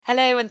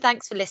Hello, and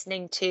thanks for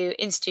listening to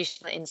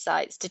Institutional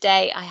Insights.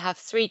 Today, I have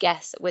three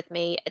guests with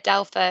me: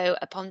 Adolfo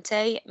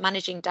Aponte,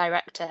 Managing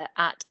Director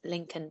at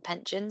Lincoln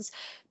Pensions,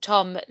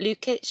 Tom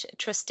Lukic,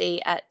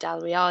 Trustee at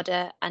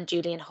Dalriada, and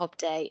Julian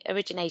Hobday,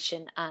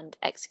 Origination and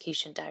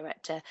Execution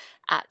Director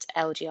at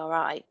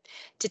LGRI.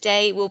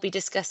 Today, we'll be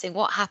discussing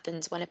what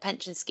happens when a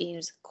pension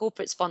scheme's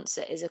corporate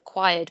sponsor is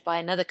acquired by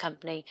another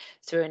company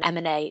through an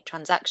M&A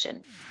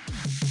transaction.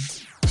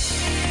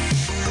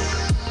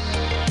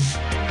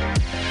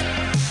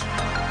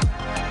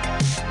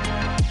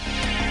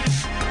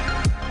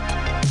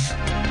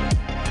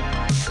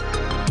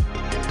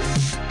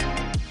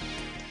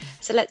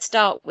 So let's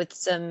start with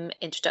some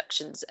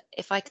introductions.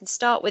 If I can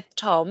start with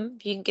Tom,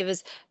 you can give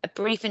us a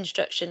brief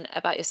introduction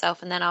about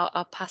yourself, and then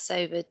I'll pass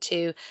over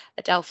to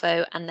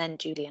Adolfo and then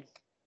Julian.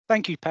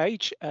 Thank you,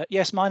 Paige.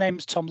 Yes, my name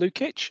is Tom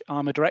Lukic.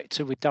 I'm a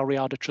director with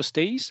Dalriada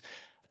Trustees.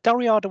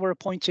 Dalriada were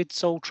appointed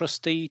sole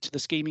trustee to the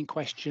scheme in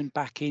question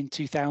back in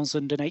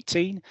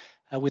 2018,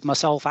 with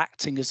myself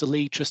acting as the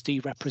lead trustee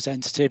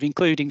representative,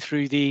 including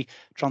through the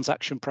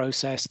transaction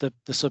process,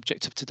 the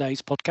subject of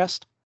today's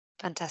podcast.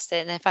 Fantastic.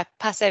 And if I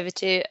pass over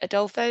to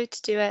Adolfo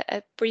to do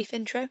a brief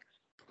intro.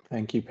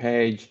 Thank you,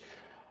 Paige.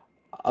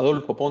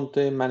 Adolfo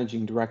Ponte,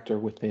 Managing Director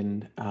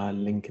within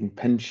Lincoln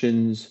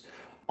Pensions.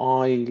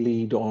 I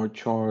lead our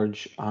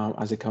charge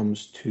as it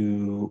comes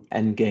to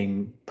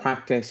endgame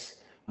practice,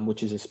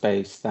 which is a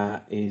space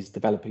that is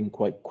developing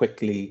quite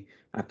quickly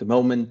at the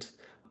moment.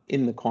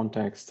 In the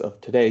context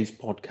of today's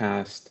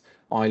podcast,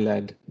 I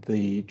led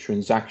the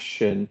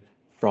transaction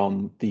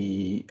from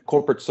the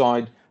corporate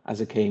side as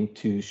it came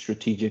to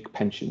strategic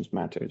pensions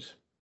matters.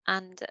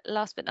 And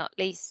last but not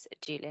least,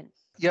 Julian.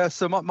 Yeah,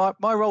 so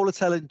my role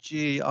at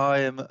L&G, I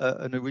am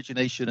an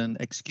origination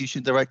and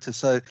execution director.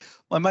 So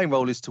my main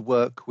role is to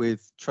work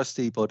with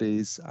trustee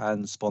bodies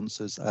and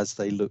sponsors as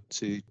they look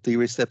to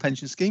de-risk their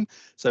pension scheme.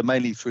 So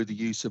mainly through the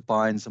use of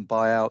buy-ins and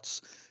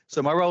buyouts.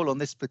 So my role on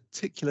this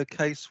particular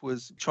case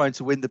was trying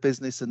to win the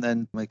business and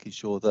then making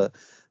sure that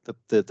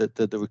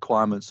the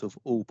requirements of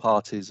all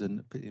parties,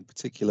 and in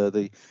particular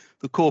the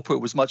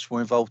corporate, was much more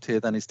involved here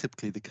than is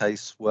typically the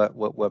case,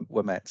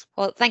 were met.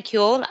 Well, thank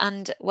you all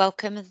and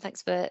welcome, and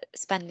thanks for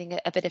spending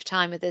a bit of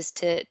time with us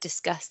to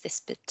discuss this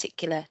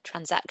particular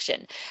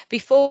transaction.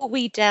 Before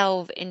we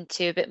delve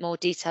into a bit more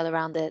detail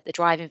around the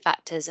driving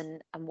factors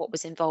and what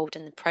was involved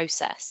in the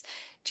process,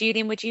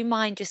 Julian, would you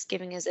mind just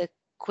giving us a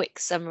quick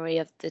summary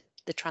of the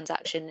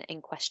transaction in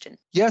question?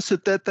 Yes, so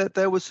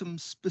there were some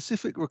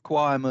specific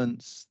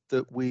requirements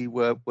that we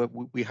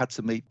had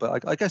to meet,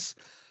 but I guess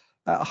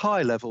at a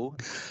high level,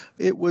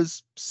 it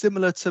was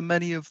similar to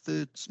many of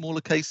the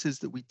smaller cases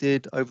that we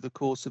did over the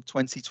course of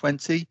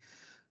 2020.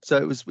 So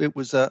it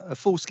was a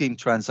full scheme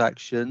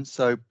transaction.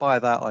 So by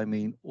that I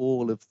mean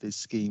all of the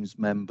scheme's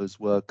members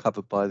were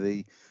covered by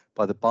the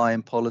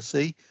buy-in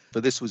policy.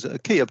 But this was a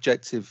key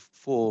objective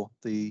for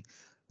the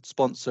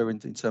sponsor in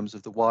terms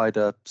of the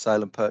wider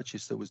sale and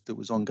purchase that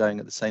was ongoing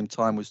at the same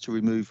time, was to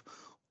remove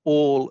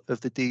all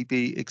of the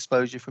DB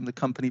exposure from the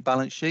company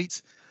balance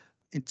sheet.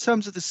 In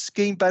terms of the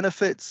scheme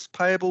benefits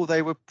payable,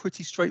 they were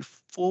pretty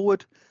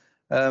straightforward.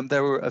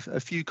 There were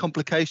a few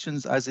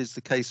complications, as is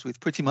the case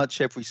with pretty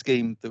much every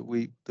scheme that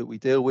we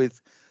deal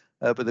with,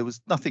 but there was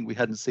nothing we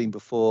hadn't seen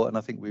before, and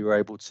I think we were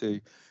able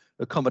to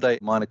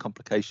accommodate minor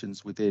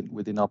complications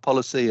within our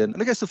policy. And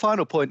I guess the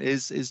final point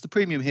is the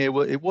premium here.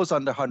 It was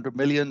under 100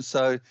 million,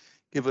 so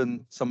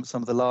given some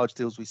of the large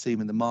deals we've seen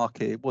in the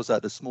market, it was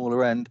at the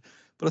smaller end.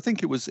 But I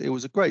think it was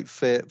a great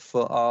fit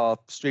for our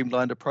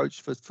streamlined approach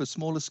for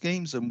smaller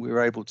schemes, and we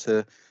were able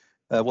to.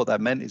 What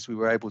that meant is we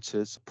were able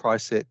to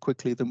price it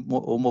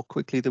more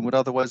quickly than would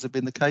otherwise have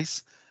been the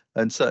case.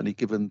 And certainly,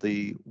 given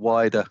the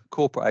wider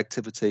corporate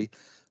activity,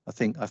 I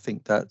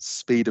think that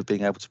speed of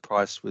being able to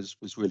price was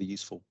really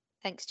useful.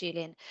 Thanks,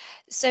 Julian.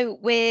 So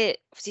we're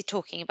obviously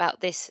talking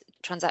about this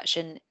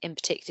transaction in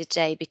particular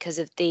today because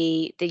of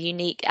the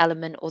unique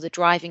element or the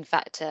driving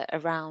factor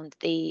around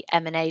the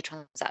M&A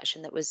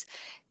transaction that was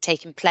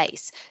taking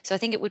place. So I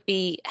think it would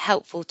be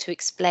helpful to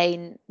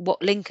explain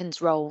what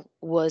Lincoln's role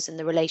was and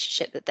the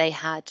relationship that they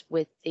had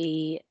with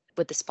the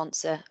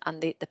sponsor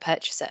and the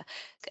purchaser.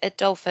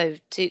 Adolfo,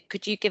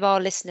 could you give our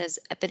listeners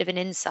a bit of an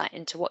insight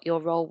into what your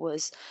role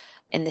was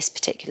in this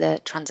particular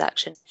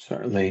transaction?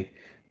 Certainly,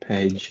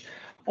 Paige.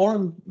 Our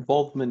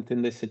involvement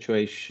in this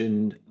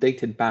situation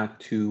dated back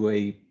to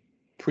a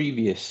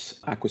previous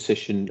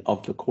acquisition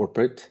of the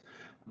corporate,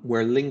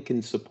 where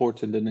Lincoln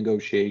supported the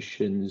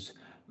negotiations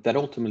that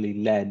ultimately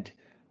led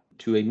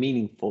to a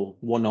meaningful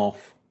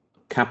one-off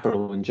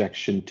capital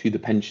injection to the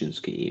pension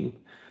scheme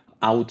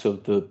out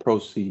of the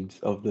proceeds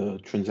of the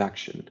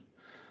transaction.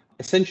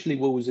 Essentially,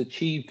 what was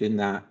achieved in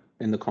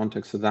the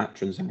context of that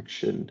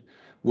transaction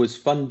was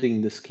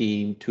funding the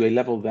scheme to a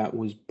level that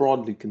was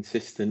broadly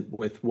consistent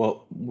with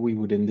what we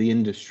would in the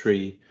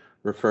industry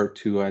refer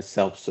to as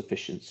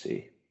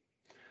self-sufficiency.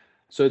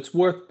 So it's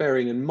worth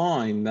bearing in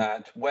mind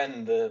that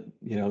when the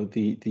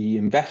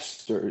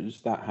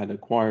investors that had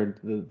acquired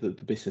the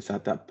business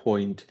at that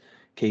point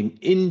came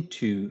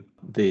into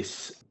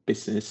this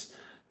business,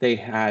 they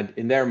had,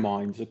 in their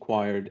minds,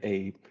 acquired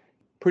a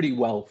pretty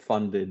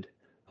well-funded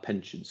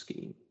pension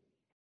scheme.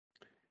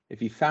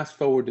 If you fast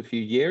forward a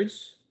few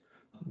years,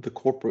 the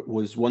corporate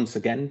was once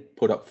again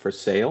put up for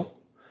sale,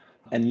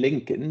 and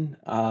Lincoln,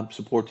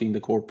 supporting the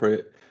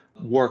corporate,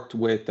 worked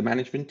with the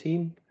management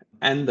team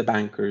and the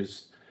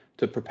bankers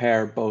to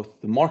prepare both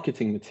the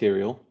marketing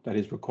material that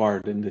is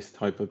required in this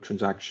type of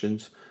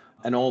transactions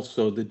and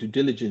also the due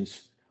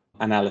diligence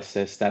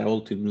analysis that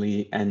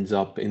ultimately ends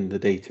up in the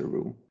data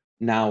room.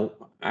 Now,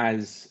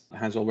 as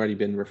has already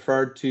been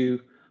referred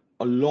to,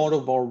 a lot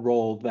of our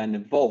role then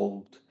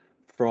evolved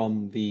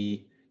from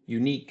the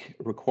unique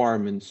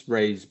requirements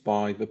raised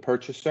by the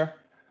purchaser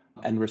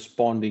and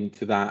responding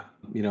to that,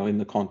 in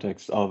the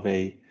context of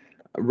a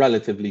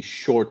relatively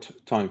short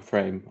time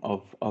frame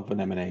of an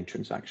M&A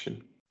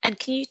transaction. And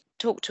can you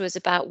talk to us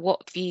about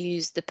what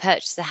views the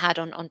purchaser had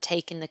on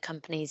taking the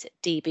company's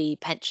DB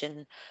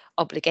pension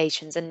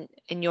obligations? And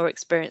in your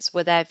experience,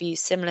 were their views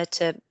similar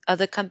to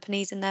other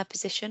companies in their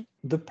position?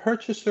 The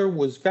purchaser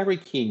was very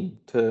keen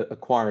to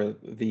acquire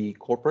the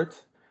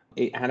corporate.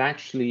 It had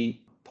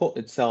actually put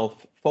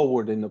itself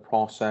forward in the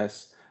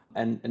process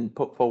and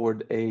put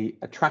forward a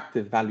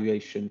attractive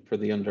valuation for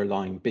the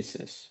underlying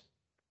business.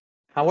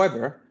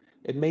 However,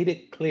 it made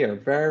it clear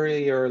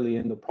very early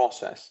in the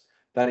process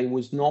that it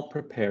was not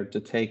prepared to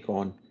take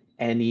on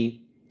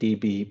any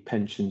DB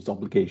pensions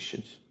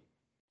obligations.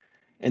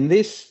 And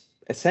this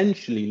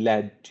essentially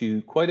led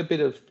to quite a bit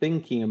of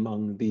thinking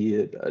among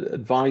the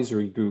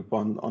advisory group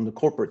on the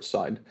corporate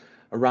side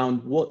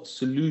around what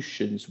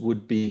solutions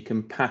would be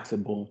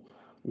compatible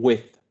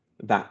with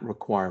that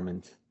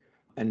requirement.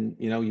 And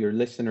your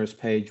listeners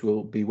page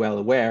will be well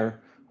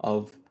aware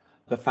of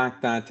the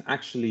fact that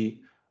actually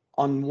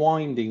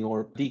unwinding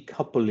or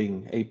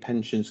decoupling a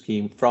pension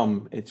scheme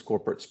from its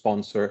corporate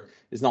sponsor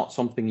is not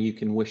something you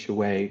can wish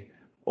away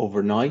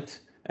overnight,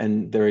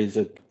 and there is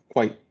a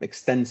quite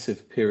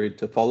extensive period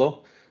to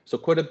follow. So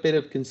quite a bit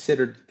of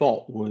considered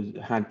thought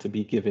had to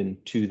be given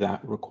to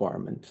that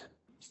requirement.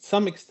 To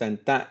some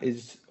extent, that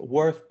is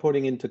worth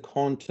putting into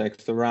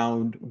context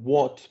around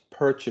what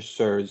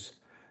purchasers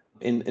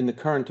in the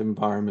current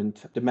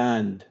environment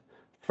demand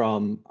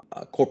from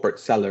corporate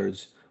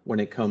sellers when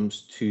it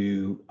comes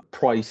to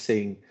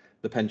pricing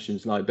the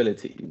pensions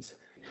liabilities.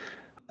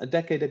 A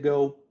decade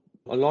ago,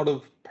 a lot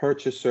of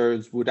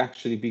purchasers would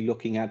actually be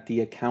looking at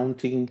the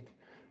accounting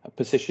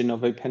position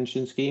of a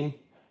pension scheme,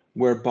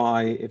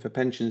 whereby if a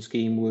pension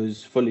scheme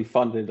was fully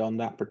funded on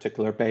that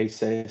particular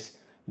basis,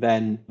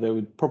 then there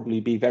would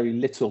probably be very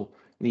little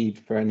need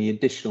for any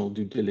additional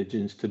due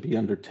diligence to be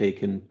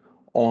undertaken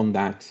on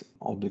that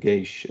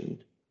obligation.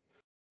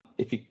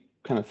 If you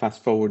kind of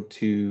fast forward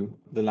to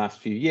the last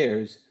few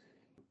years,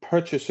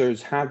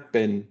 purchasers have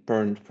been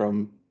burned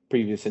from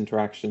previous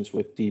interactions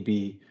with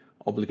DB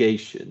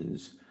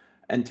obligations.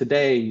 And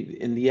today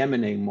in the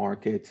M&A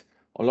market,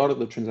 a lot of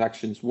the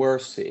transactions we're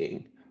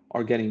seeing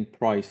are getting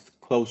priced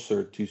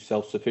closer to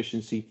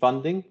self-sufficiency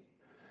funding,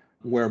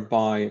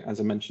 whereby, as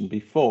I mentioned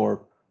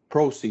before,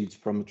 proceeds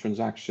from a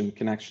transaction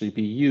can actually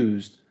be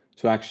used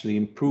to actually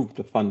improve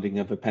the funding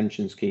of a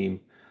pension scheme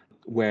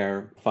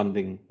where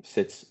funding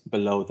sits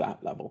below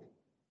that level.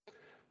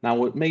 Now,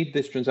 what made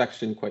this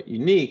transaction quite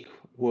unique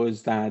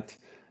was that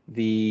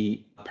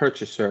the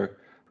purchaser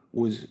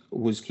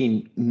was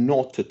keen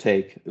not to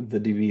take the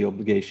DB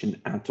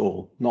obligation at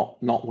all,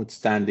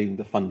 notwithstanding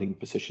the funding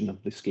position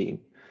of the scheme.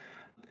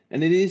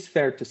 And it is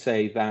fair to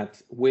say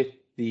that with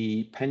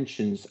the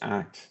Pensions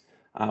Act,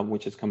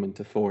 which has come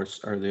into force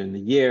earlier in the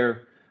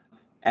year,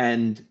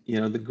 and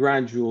the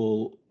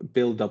gradual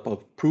buildup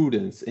of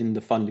prudence in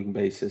the funding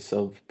basis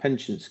of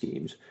pension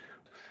schemes,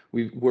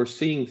 we're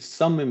seeing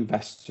some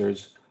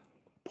investors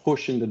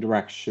push in the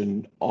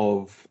direction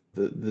of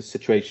the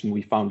situation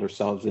we found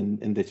ourselves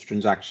in this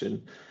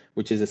transaction,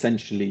 which is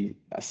essentially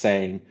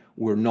saying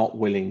we're not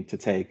willing to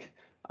take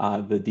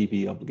the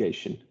DB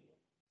obligation.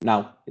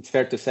 Now, it's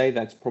fair to say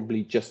that's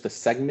probably just a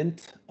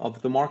segment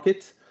of the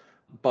market,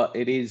 but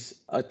it is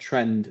a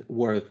trend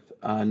worth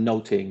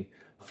noting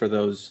for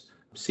those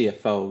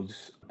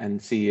CFOs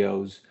and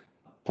CEOs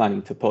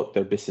planning to put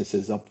their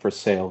businesses up for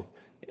sale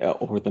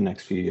over the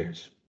next few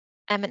years.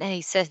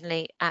 M&A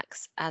certainly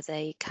acts as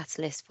a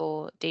catalyst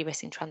for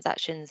de-risking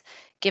transactions,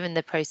 given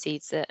the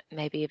proceeds that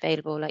may be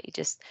available, like you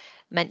just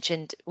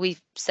mentioned.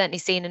 We've certainly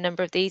seen a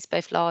number of these,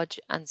 both large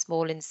and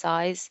small in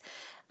size,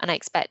 and I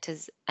expect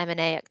as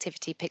M&A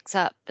activity picks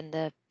up and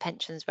the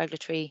pensions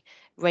regulatory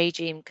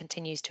regime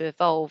continues to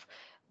evolve,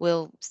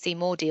 we'll see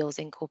more deals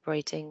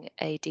incorporating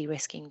a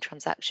de-risking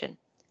transaction.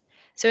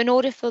 So in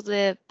order for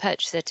the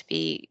purchaser to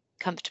be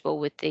comfortable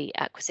with the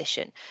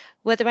acquisition,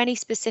 were there any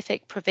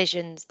specific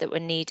provisions that were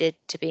needed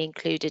to be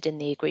included in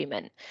the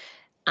agreement?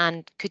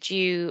 And could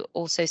you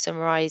also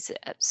summarize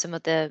some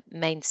of the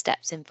main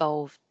steps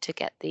involved to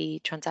get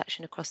the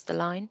transaction across the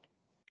line?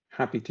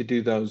 Happy to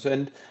do those.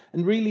 And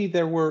really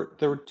there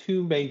were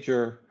two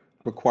major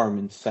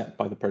requirements set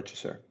by the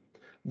purchaser.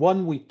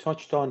 One we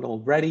touched on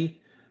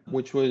already,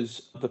 which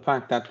was the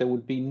fact that there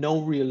would be no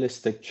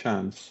realistic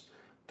chance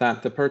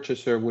that the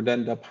purchaser would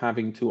end up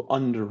having to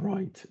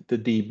underwrite the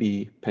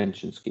DB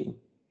pension scheme.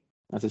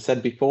 As I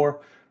said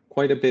before,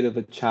 quite a bit of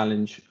a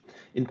challenge,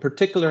 in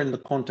particular in the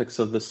context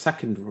of the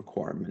second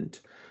requirement,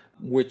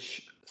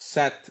 which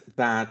set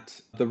that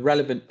the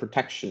relevant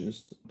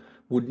protections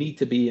would need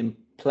to be in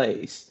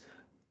place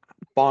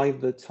by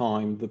the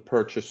time the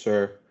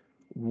purchaser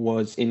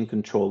was in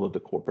control of the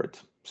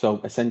corporate.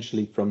 So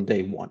essentially from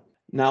day one.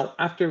 Now,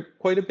 after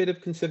quite a bit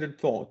of considered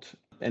thought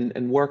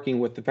and working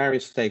with the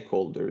various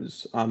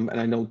stakeholders, and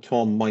I know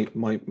Tom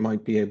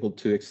might be able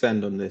to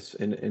extend on this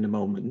in a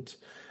moment,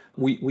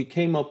 we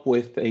came up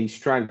with a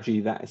strategy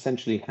that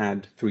essentially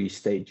had 3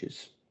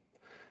 stages.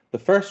 The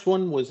first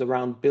one was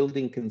around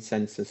building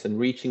consensus and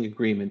reaching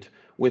agreement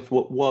with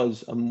what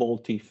was a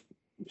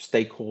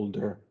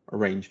multi-stakeholder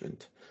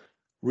arrangement.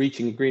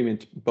 Reaching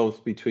agreement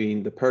both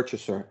between the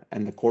purchaser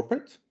and the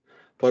corporate,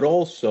 but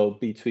also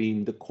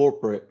between the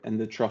corporate and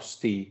the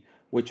trustee,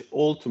 which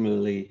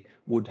ultimately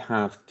would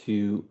have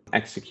to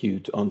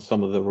execute on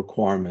some of the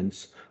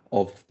requirements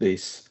of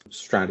this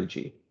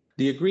strategy.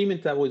 The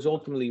agreement that was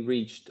ultimately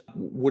reached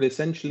would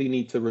essentially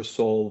need to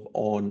resolve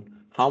on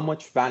how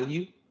much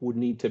value would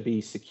need to be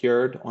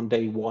secured on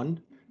day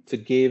one to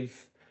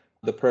give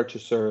the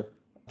purchaser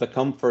the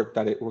comfort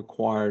that it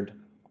required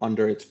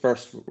under its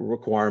first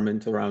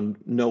requirement around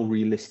no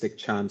realistic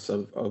chance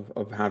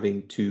of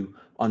having to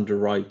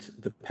underwrite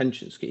the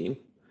pension scheme,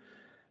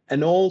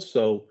 and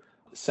also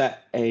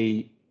set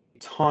a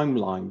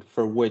timeline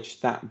for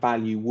which that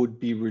value would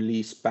be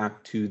released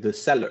back to the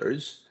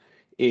sellers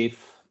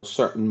if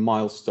certain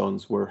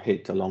milestones were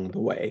hit along the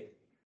way.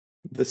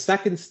 The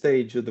second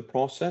stage of the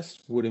process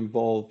would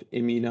involve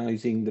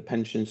immunizing the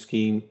pension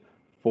scheme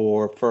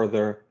for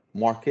further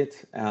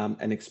market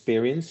and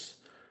experience,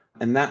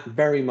 and that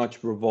very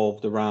much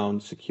revolved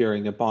around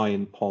securing a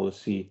buy-in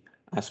policy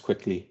as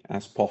quickly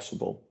as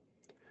possible.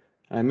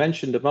 I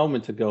mentioned a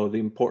moment ago the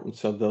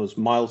importance of those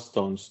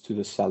milestones to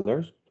the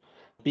sellers.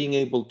 Being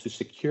able to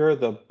secure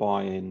the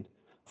buy-in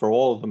for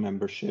all of the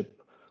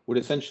membership would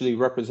essentially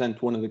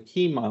represent one of the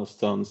key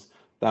milestones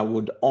that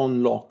would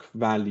unlock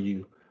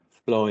value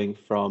flowing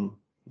from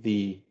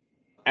the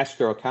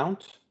escrow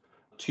account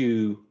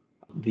to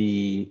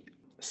the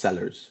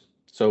sellers.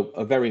 So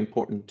a very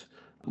important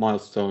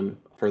milestone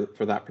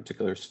for that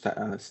particular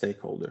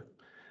stakeholder.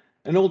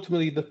 And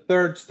ultimately, the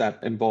third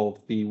step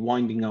involved the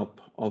winding up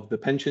of the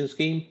pension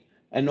scheme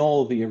and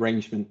all the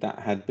arrangement that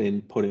had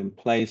been put in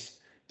place,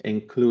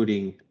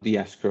 including the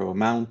escrow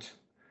amount.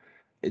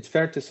 It's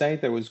fair to say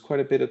there was quite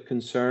a bit of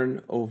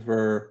concern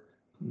over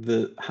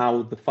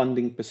how the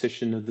funding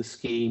position of the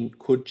scheme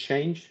could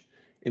change,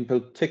 in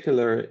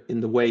particular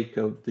in the wake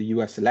of the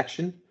US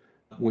election,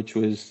 which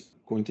was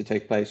going to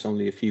take place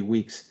only a few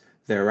weeks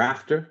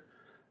thereafter,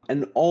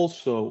 and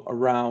also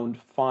around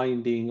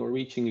finding or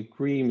reaching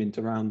agreement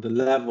around the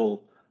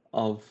level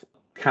of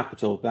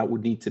capital that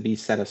would need to be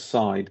set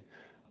aside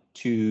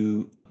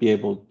to be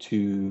able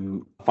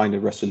to find a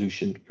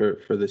resolution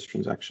for this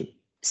transaction.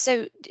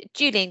 So,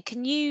 Julian,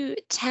 can you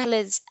tell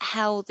us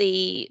how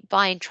the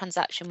buy-in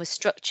transaction was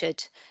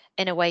structured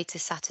in a way to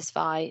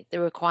satisfy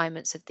the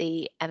requirements of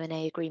the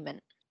M&A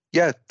agreement?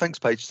 Yeah, thanks,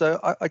 Paige. So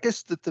I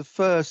guess that the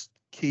first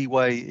key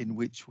way in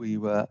which we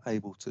were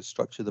able to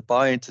structure the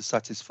buy-in to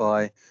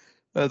satisfy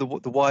the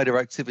wider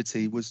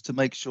activity was to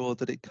make sure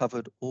that it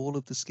covered all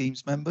of the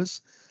scheme's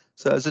members.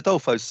 So as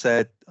Adolfo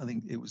said, I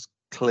think it was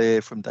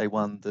clear from day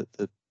one that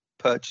the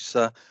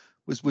purchaser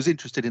was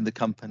interested in the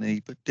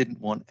company but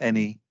didn't want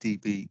any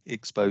DB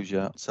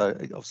exposure. So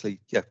obviously,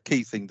 yeah,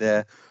 key thing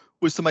there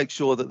was to make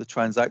sure that the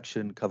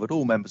transaction covered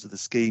all members of the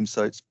scheme.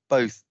 So it's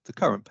both the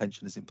current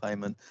pensioners in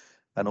payment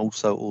and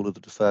also all of the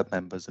deferred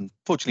members. And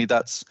fortunately,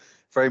 that's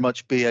very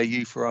much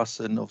BAU for us.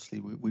 And obviously,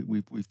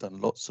 we've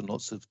done lots and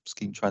lots of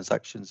scheme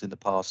transactions in the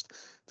past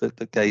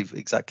that gave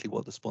exactly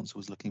what the sponsor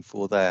was looking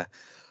for there.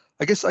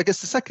 I guess the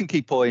second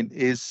key point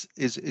is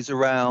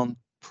around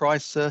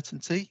price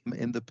certainty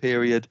in the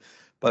period,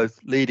 both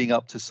leading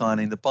up to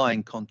signing the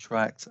buying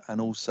contract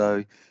and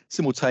also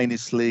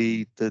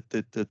simultaneously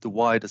the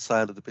wider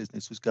sale of the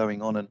business was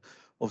going on. And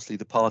obviously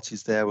the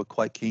parties there were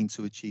quite keen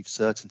to achieve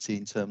certainty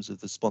in terms of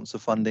the sponsor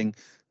funding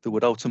that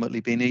would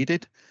ultimately be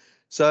needed.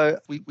 So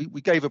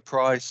we gave a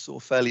price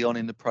sort of fairly on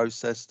in the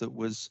process that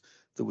was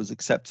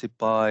accepted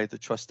by the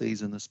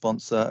trustees and the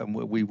sponsor, and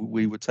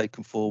we were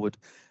taken forward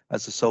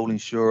as the sole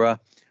insurer.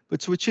 But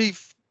to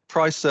achieve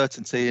price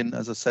certainty, and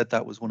as I said,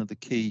 that was one of the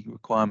key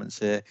requirements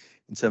here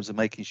in terms of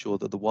making sure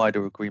that the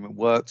wider agreement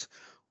worked,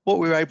 what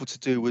we were able to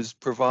do was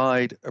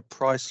provide a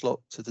price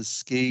lock to the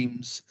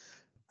scheme's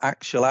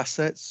actual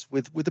assets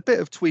with a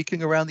bit of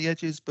tweaking around the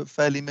edges, but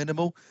fairly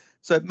minimal.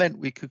 So it meant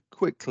we could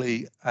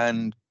quickly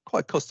and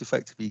quite cost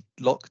effectively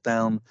lock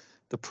down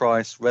the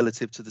price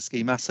relative to the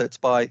scheme assets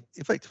by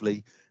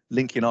effectively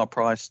linking our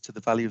price to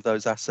the value of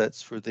those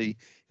assets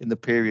in the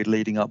period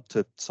leading up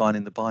to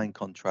signing the buying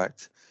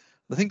contract.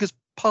 I think as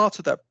part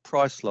of that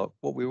price lock,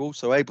 what we were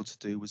also able to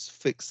do was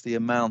fix the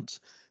amount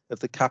of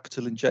the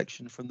capital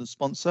injection from the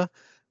sponsor.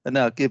 And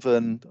now,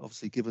 given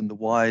the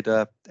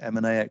wider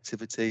M&A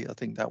activity, I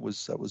think that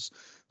was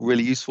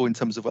really useful in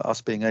terms of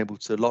us being able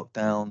to lock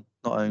down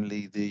not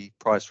only the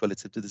price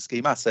relative to the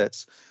scheme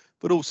assets,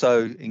 but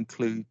also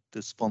include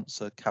the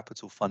sponsor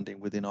capital funding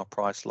within our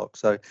price lock.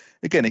 So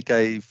again, it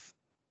gave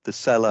the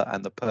seller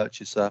and the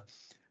purchaser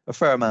a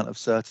fair amount of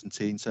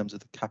certainty in terms of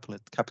the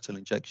capital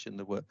injection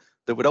that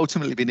would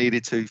ultimately be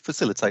needed to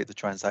facilitate the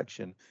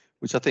transaction,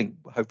 which I think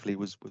hopefully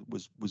was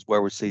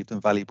well received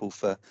and valuable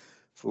for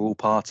all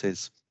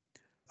parties.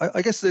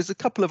 I guess there's a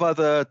couple of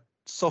other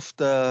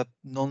softer,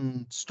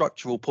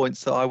 non-structural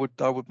points that I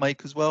would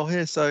make as well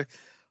here. So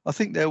I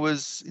think there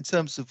was, in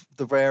terms of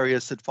the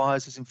various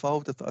advisors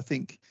involved, I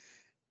think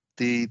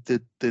the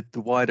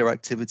wider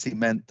activity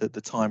meant that the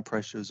time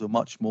pressures were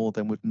much more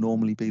than would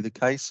normally be the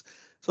case.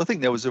 So I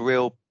think there was a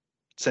real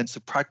sense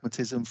of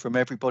pragmatism from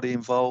everybody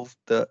involved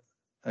that,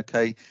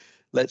 okay,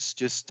 let's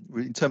just,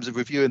 in terms of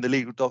reviewing the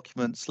legal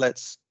documents,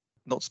 let's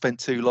not spend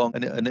too long.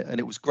 And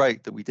it was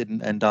great that we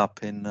didn't end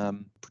up in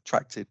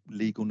protracted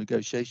legal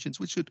negotiations,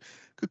 which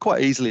could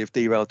quite easily have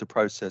derailed the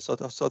process.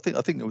 So I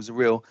think there was a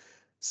real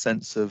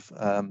sense of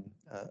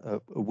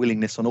a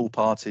willingness on all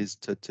parties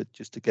to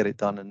just to get it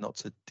done and not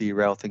to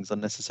derail things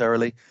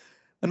unnecessarily.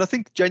 And I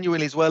think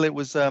genuinely as well, it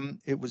was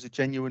a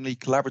genuinely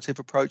collaborative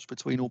approach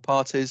between all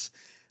parties.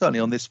 Certainly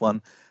on this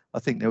one, I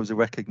think there was a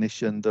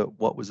recognition that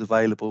what was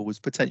available was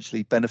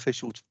potentially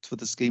beneficial for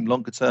the scheme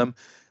longer term.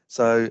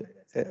 So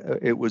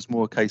it was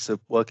more a case of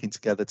working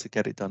together to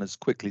get it done as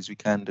quickly as we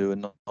can do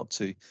and not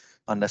to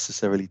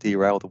unnecessarily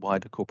derail the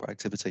wider corporate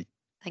activity.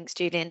 Thanks,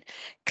 Julian.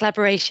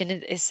 Collaboration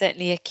is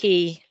certainly a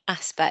key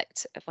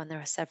aspect of when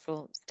there are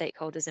several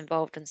stakeholders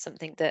involved, and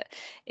something that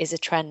is a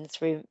trend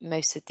through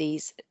most of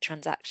these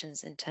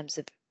transactions in terms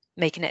of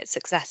making it a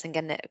success and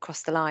getting it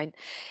across the line.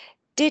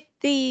 Did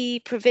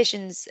the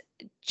provisions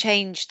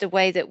change the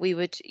way that we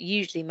would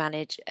usually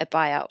manage a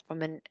buyout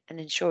from an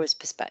insurer's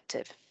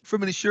perspective?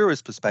 From an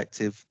insurer's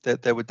perspective,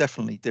 there were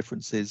definitely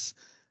differences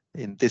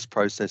in this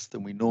process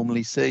than we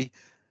normally see.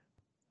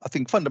 I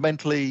think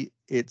fundamentally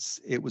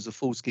it was a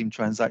full scheme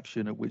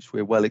transaction at which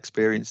we're well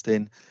experienced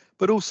in,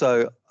 but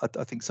also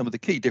I think some of the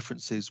key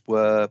differences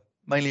were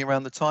mainly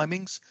around the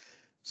timings.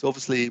 So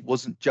obviously it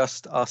wasn't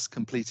just us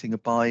completing a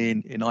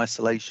buy-in in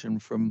isolation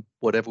from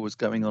whatever was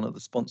going on at the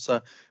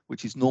sponsor,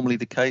 which is normally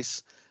the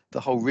case. The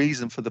whole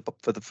reason for the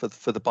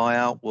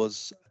buyout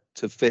was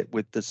to fit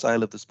with the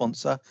sale of the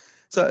sponsor.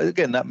 So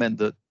again, that meant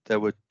that there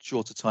were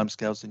shorter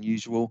timescales than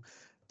usual.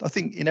 I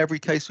think in every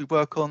case we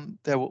work on,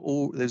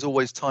 there's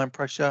always time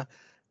pressure,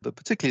 but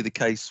particularly the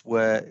case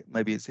where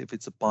maybe if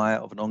it's a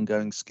buyout of an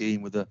ongoing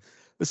scheme with a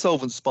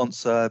solvent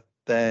sponsor,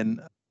 then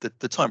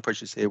the time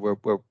pressures here were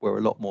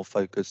a lot more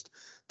focused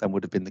than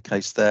would have been the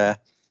case there.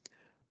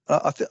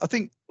 I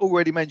think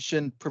already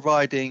mentioned,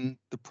 providing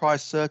the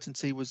price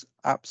certainty was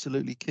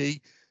absolutely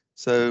key.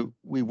 So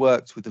we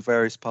worked with the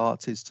various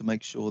parties to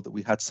make sure that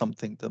we had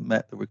something that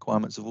met the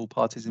requirements of all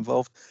parties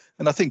involved.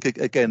 And I think,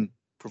 again,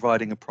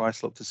 providing a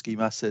price lock to scheme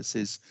assets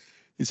is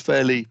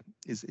fairly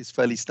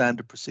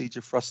standard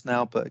procedure for us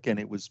now. But again,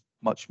 it was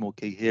much more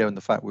key here, and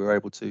the fact we were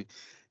able to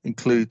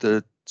include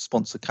the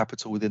sponsor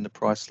capital within the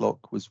price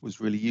lock was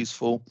really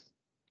useful.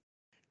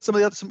 Some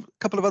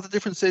couple of other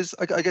differences,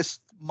 I guess,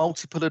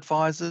 multiple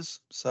advisors.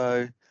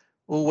 So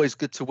always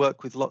good to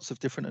work with lots of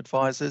different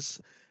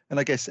advisors. And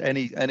I guess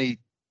any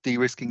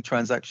de-risking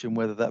transaction,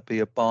 whether that be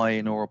a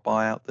buy-in or a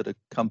buyout that a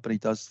company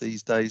does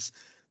these days,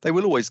 they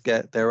will always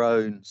get their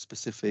own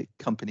specific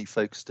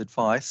company-focused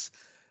advice.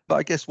 But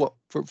I guess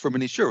from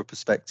an insurer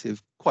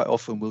perspective, quite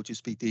often we'll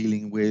just be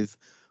dealing with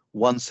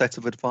one set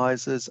of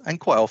advisors, and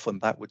quite often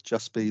that would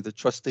just be the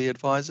trustee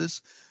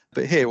advisors.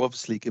 But here,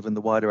 obviously, given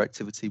the wider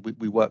activity,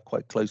 we work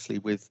quite closely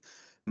with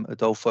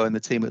Adolfo and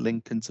the team at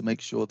Lincoln to make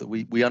sure that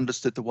we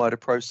understood the wider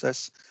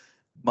process,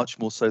 much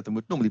more so than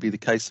would normally be the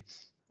case.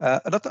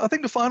 And I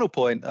think the final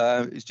point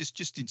is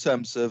just in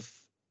terms of,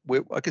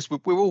 we're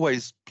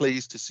always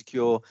pleased to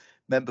secure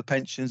member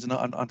pensions, and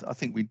I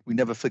think we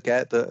never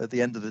forget that at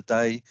the end of the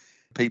day,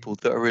 people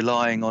that are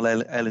relying on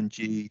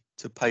L&G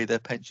to pay their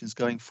pensions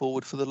going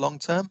forward for the long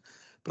term.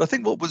 But I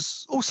think what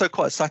was also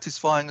quite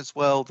satisfying as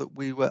well, that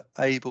we were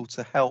able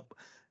to help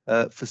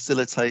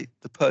facilitate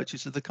the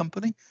purchase of the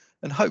company,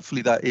 and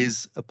hopefully that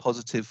is a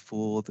positive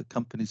for the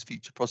company's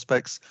future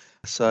prospects.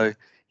 So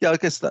yeah, I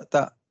guess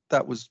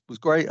that was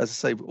great. As I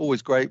say,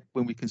 always great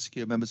when we can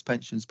secure members'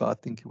 pensions, but I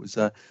think it was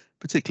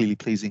particularly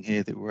pleasing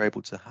here that we were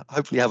able to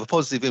hopefully have a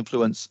positive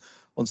influence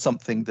on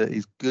something that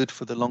is good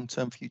for the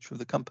long-term future of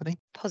the company.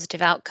 Positive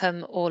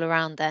outcome all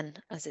around then,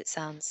 as it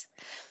sounds.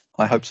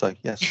 I hope so,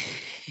 yes.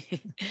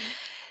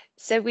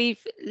 So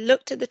we've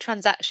looked at the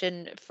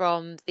transaction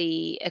from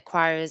the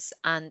acquirers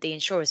and the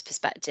insurer's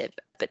perspective,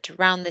 but to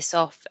round this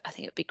off, I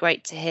think it would be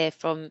great to hear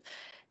from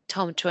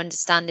Tom to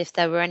understand if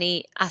there were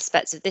any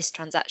aspects of this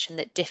transaction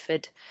that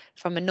differed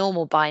from a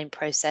normal buying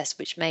process,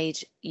 which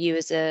made you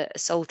as a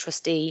sole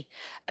trustee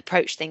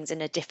approach things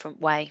in a different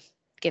way,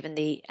 given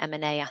the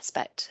M&A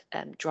aspect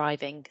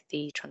driving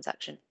the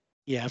transaction.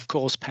 Yeah, of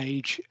course,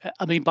 Paige.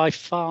 I mean, by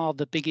far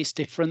the biggest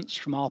difference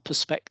from our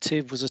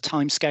perspective was a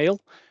timescale.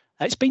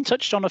 It's been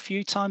touched on a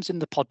few times in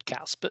the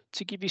podcast, but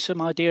to give you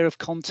some idea of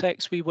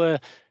context, we were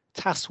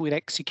tasked with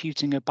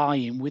executing a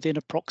buy-in within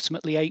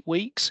approximately 8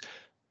 weeks,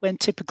 when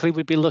typically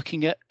we'd be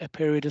looking at a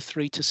period of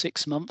 3 to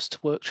 6 months to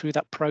work through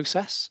that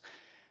process.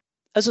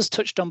 As was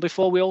touched on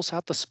before, we also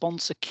had the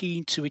sponsor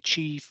keen to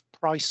achieve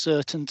price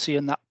certainty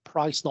and that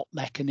price lock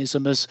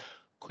mechanism as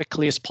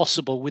quickly as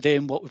possible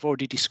within what we've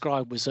already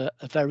described was a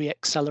very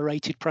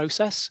accelerated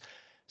process.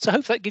 So I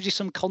hope that gives you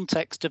some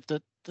context of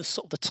the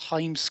sort of the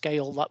time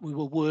scale that we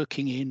were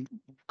working in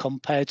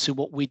compared to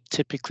what we'd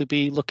typically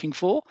be looking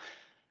for.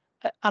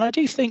 And I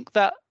do think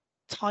that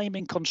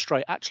timing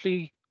constraint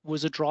actually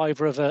was a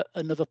driver of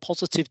another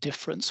positive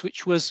difference,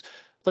 which was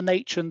the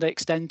nature and the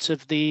extent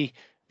of the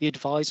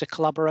advisor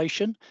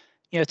collaboration.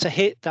 You know, to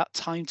hit that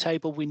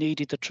timetable, we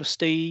needed the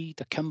trustee,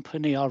 the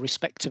company, our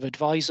respective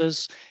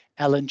advisors,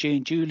 L&G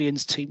and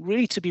Julian's team,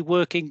 really to be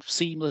working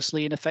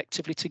seamlessly and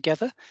effectively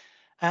together.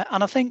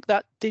 And I think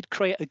that did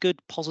create a good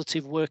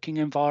positive working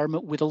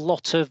environment with a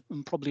lot of,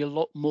 and probably a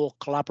lot more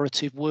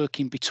collaborative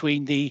working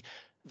between the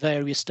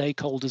various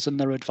stakeholders and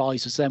their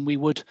advisors than we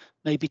would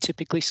maybe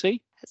typically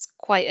see. It's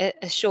quite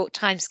a short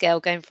time scale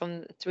going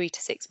from 3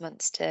 to 6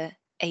 months to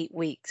 8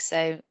 weeks.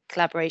 So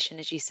collaboration,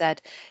 as you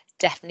said,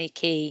 definitely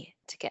key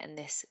to getting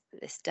this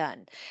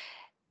done.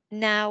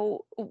 Now,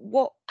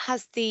 what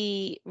has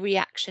the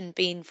reaction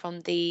been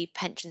from the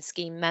pension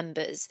scheme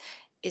members?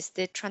 Is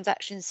the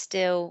transaction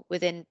still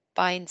within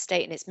buy-in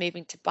state and it's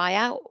moving to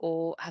buyout,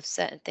 or have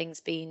certain things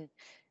been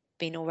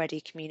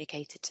already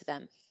communicated to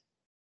them?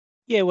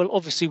 Yeah, well,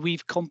 obviously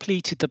we've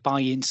completed the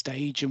buy-in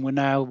stage and we're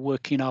now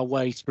working our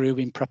way through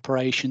in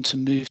preparation to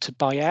move to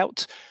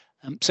buyout.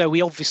 So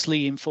we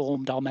obviously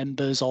informed our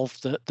members of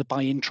the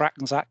buy-in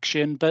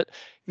transaction, but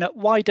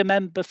wider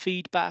member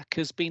feedback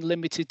has been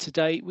limited to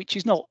date, which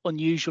is not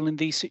unusual in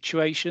these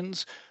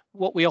situations.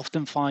 What we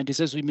often find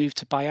is as we move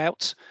to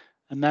buyout,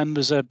 and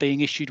members are being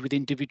issued with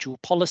individual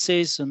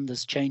policies and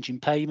there's change in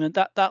payment,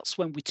 that's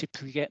when we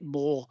typically get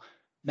more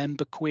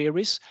member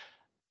queries.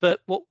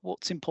 But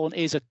what's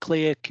important is a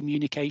clear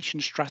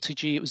communication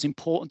strategy. It was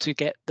important to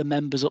get the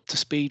members up to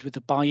speed with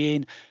the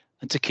buy-in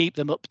and to keep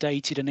them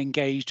updated and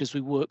engaged as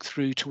we work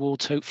through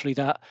towards hopefully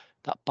that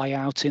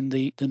buyout in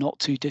the not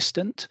too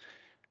distant.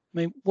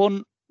 I mean,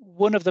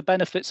 one of the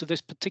benefits of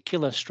this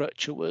particular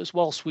structure was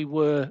whilst we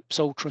were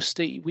sole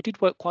trustee, we did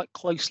work quite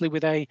closely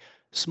with a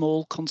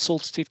small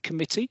consultative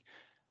committee.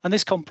 And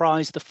this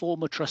comprised the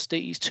former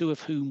trustees, 2 of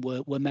whom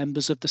were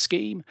members of the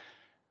scheme.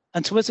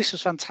 And to us, this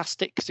was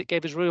fantastic because it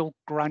gave us real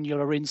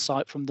granular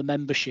insight from the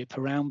membership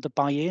around the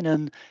buy-in.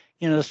 And,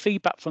 the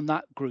feedback from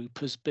that group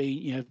has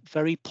been,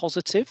 very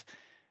positive.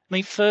 I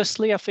mean,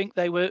 firstly, I think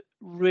they were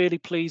really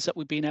pleased that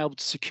we've been able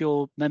to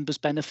secure members'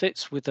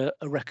 benefits with a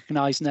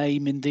recognised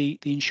name in the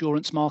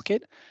insurance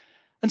market.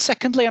 And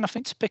secondly, and I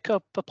think to pick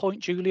up a point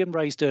Julian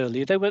raised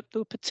earlier, they were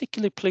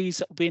particularly pleased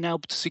that we've been able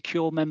to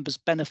secure members'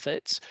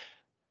 benefits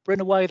but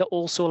in a way that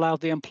also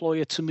allowed the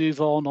employer to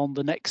move on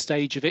the next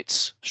stage of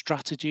its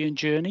strategy and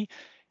journey,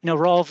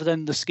 rather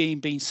than the scheme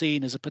being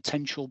seen as a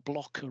potential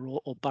blocker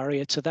or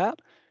barrier to that.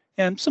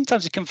 And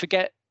sometimes you can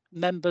forget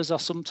members are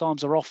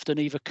often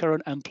either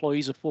current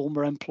employees or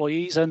former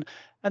employees, and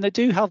they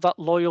do have that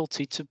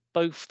loyalty to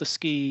both the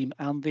scheme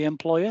and the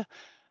employer.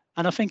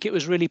 And I think it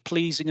was really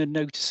pleasing and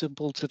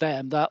noticeable to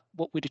them that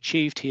what we'd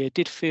achieved here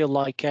did feel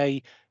like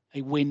a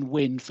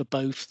win-win for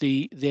both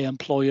the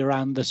employer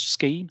and the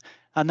scheme.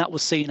 And that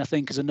was seen, I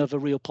think, as another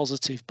real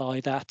positive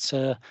by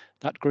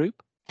that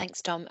group.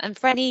 Thanks, Tom. And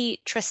for any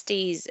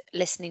trustees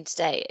listening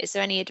today, is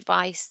there any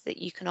advice that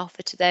you can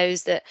offer to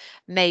those that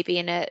may be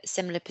in a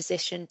similar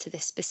position to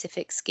this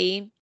specific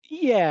scheme?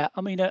 Yeah,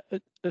 I mean,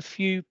 a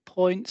few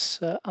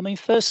points. I mean,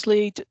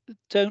 firstly,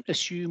 don't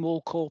assume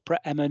all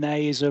corporate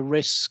M&A is a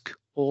risk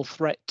or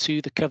threat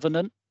to the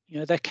covenant.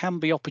 There can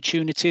be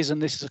opportunities,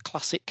 and this is a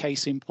classic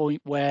case in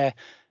point where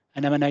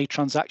an M&A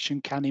transaction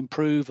can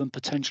improve and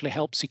potentially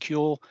help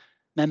secure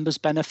members'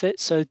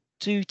 benefits. So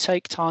do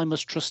take time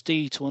as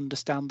trustee to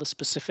understand the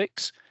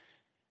specifics.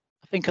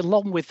 I think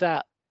along with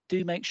that,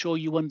 do make sure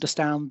you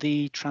understand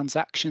the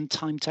transaction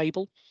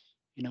timetable.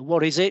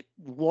 What is it?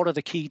 What are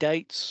the key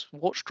dates?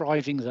 What's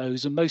driving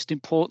those? And most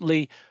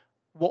importantly,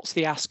 what's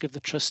the ask of the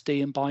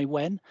trustee and by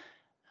when?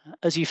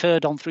 As you've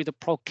heard on through the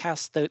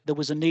podcast, there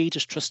was a need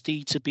as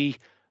trustee to be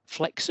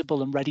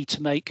flexible and ready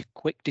to make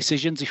quick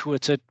decisions if we were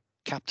to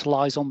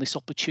capitalise on this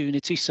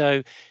opportunity.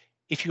 So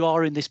if you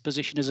are in this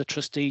position as a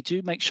trustee,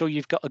 do make sure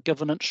you've got a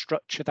governance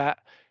structure that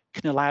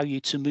can allow you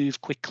to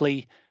move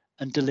quickly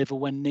and deliver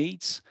when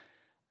needs.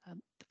 The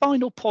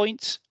final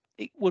point,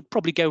 it would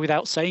probably go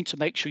without saying to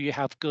make sure you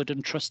have good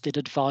and trusted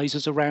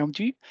advisors around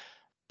you.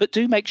 But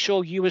do make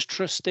sure you as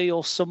trustee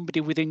or somebody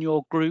within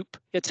your group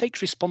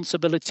takes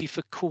responsibility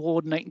for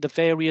coordinating the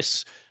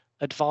various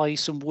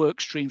advice and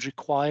work streams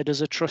required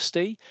as a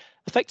trustee,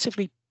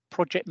 effectively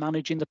project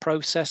managing the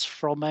process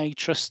from a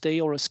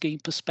trustee or a scheme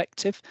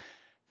perspective.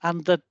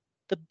 And the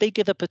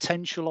bigger the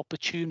potential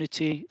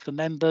opportunity for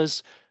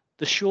members,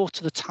 the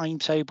shorter the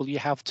timetable you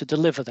have to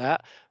deliver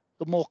that,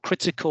 the more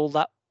critical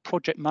that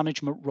project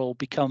management role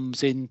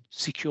becomes in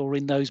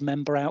securing those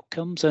member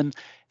outcomes. And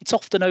it's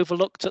often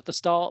overlooked at the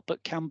start,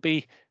 but can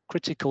be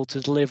critical to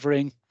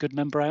delivering good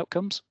member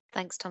outcomes.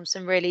 Thanks, Tom.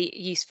 Some really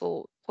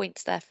useful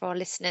points there for our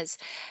listeners.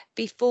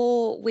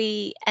 Before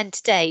we end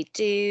today,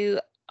 do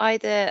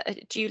either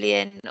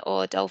Julian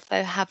or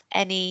Adolfo have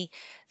any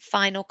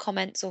final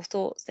comments or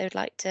thoughts they would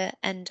like to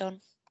end on?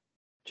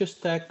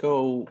 Just to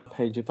echo,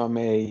 Paige, if I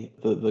may,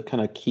 the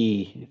kind of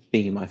key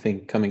theme, I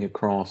think, coming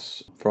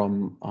across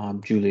from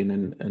Julian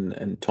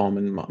and Tom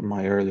and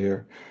my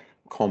earlier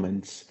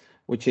comments,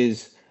 which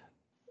is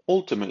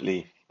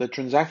ultimately the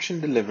transaction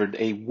delivered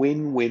a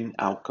win-win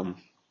outcome,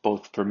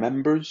 both for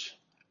members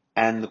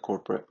and the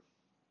corporate.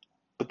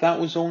 But that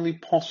was only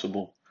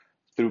possible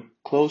through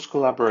close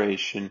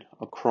collaboration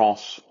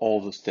across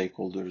all the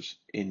stakeholders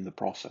in the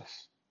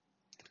process.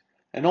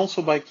 And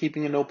also by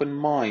keeping an open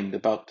mind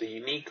about the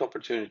unique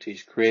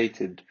opportunities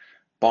created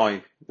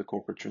by the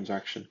corporate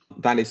transaction.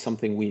 That is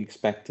something we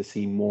expect to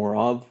see more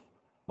of.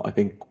 I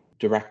think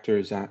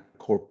directors at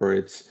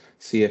corporates,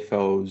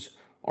 CFOs,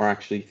 are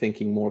actually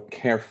thinking more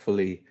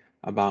carefully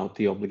about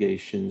the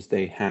obligations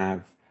they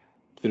have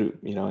through,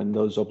 and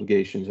those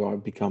obligations are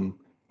become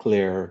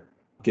clear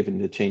given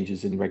the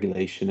changes in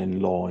regulation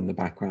and law in the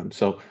background.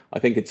 So I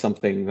think it's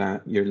something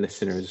that your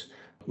listeners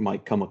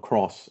might come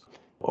across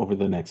over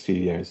the next few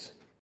years.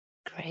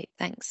 Great,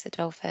 thanks,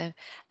 Adolfo.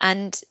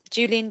 And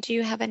Julian, do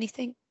you have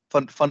anything?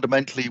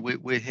 Fundamentally,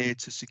 we're here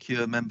to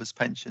secure members'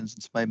 pensions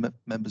and to pay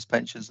members'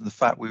 pensions, and the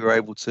fact we were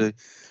able to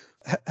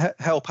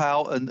help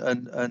out and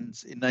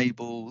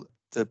enable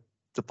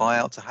the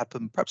buyout to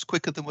happen perhaps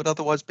quicker than would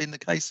otherwise been the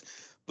case,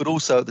 but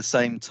also at the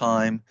same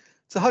time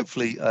to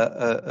hopefully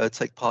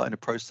take part in a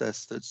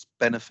process that's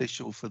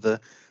beneficial for the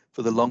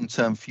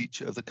long-term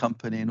future of the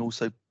company, and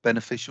also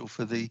beneficial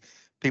for the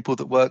people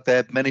that work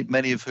there,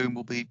 many of whom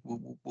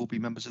will be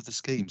members of the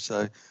scheme.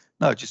 So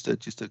no, just a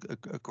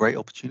great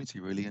opportunity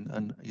really,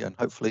 and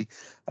hopefully,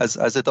 as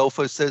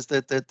Adolfo says,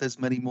 that there's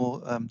many more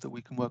that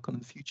we can work on in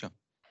the future.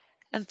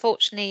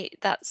 Unfortunately,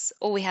 that's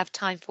all we have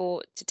time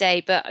for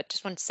today, but I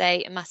just want to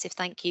say a massive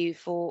thank you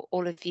for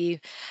all of you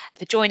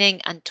for joining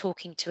and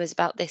talking to us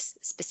about this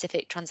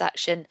specific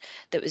transaction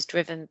that was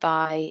driven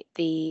by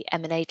the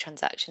M&A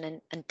transaction,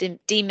 and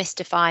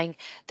demystifying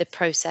the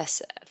process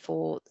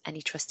for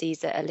any trustees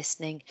that are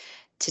listening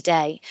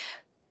today.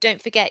 Don't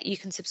forget, you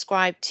can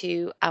subscribe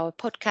to our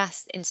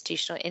podcast,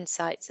 Institutional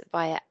Insights,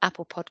 via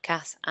Apple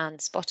Podcasts and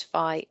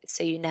Spotify,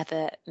 so you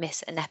never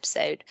miss an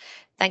episode.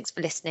 Thanks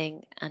for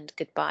listening, and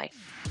goodbye.